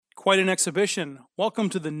Quite an exhibition. Welcome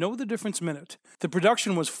to the Know the Difference Minute. The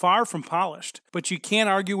production was far from polished, but you can't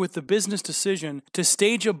argue with the business decision to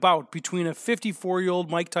stage a bout between a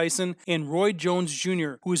 54-year-old Mike Tyson and Roy Jones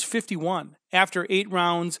Jr., who is 51. After 8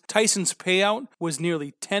 rounds, Tyson's payout was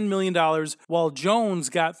nearly $10 million, while Jones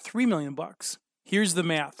got $3 million. Here's the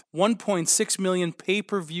math. 1.6 million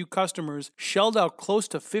pay-per-view customers shelled out close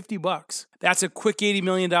to $50. That's a quick $80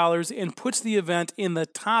 million and puts the event in the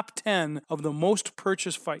top 10 of the most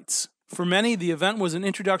purchased fights. For many, the event was an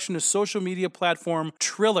introduction to social media platform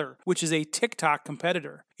Triller, which is a TikTok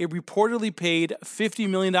competitor. It reportedly paid $50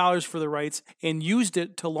 million for the rights and used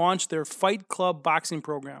it to launch their Fight Club boxing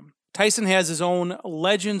program. Tyson has his own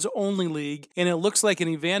Legends Only League, and it looks like an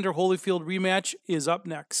Evander Holyfield rematch is up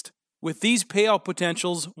next. With these payout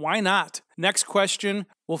potentials, why not? Next question,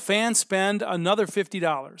 will fans spend another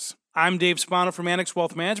 $50? I'm Dave Spano from Annex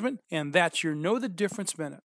Wealth Management, and that's your Know the Difference Minute.